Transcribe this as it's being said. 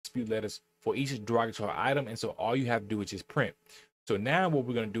dispute letters for each derogatory item. And so all you have to do is just print. So now what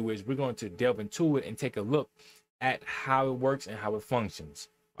we're going to do is we're going to delve into it and take a look at how it works and how it functions.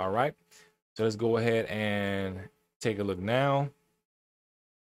 All right. So let's go ahead and take a look now.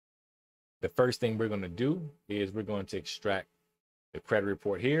 The first thing we're going to do is we're going to extract the credit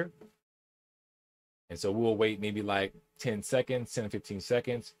report here. And so we'll wait maybe like 10 seconds, 10 to 15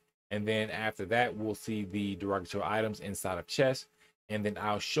 seconds. And then after that, we'll see the derogatory items inside of Chess. And then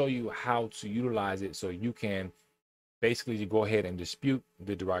I'll show you how to utilize it so you can basically go ahead and dispute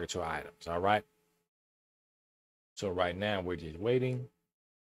the derogatory items. All right. So right now we're just waiting.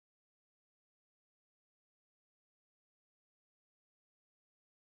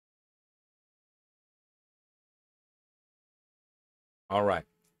 All right.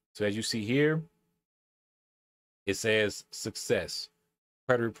 So as you see here, it says success.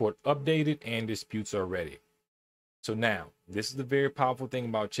 Credit report updated and disputes are ready. So now, this is the very powerful thing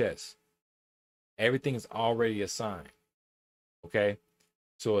about Chess. Everything is already assigned. Okay.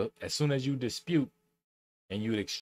 So as soon as you dispute and you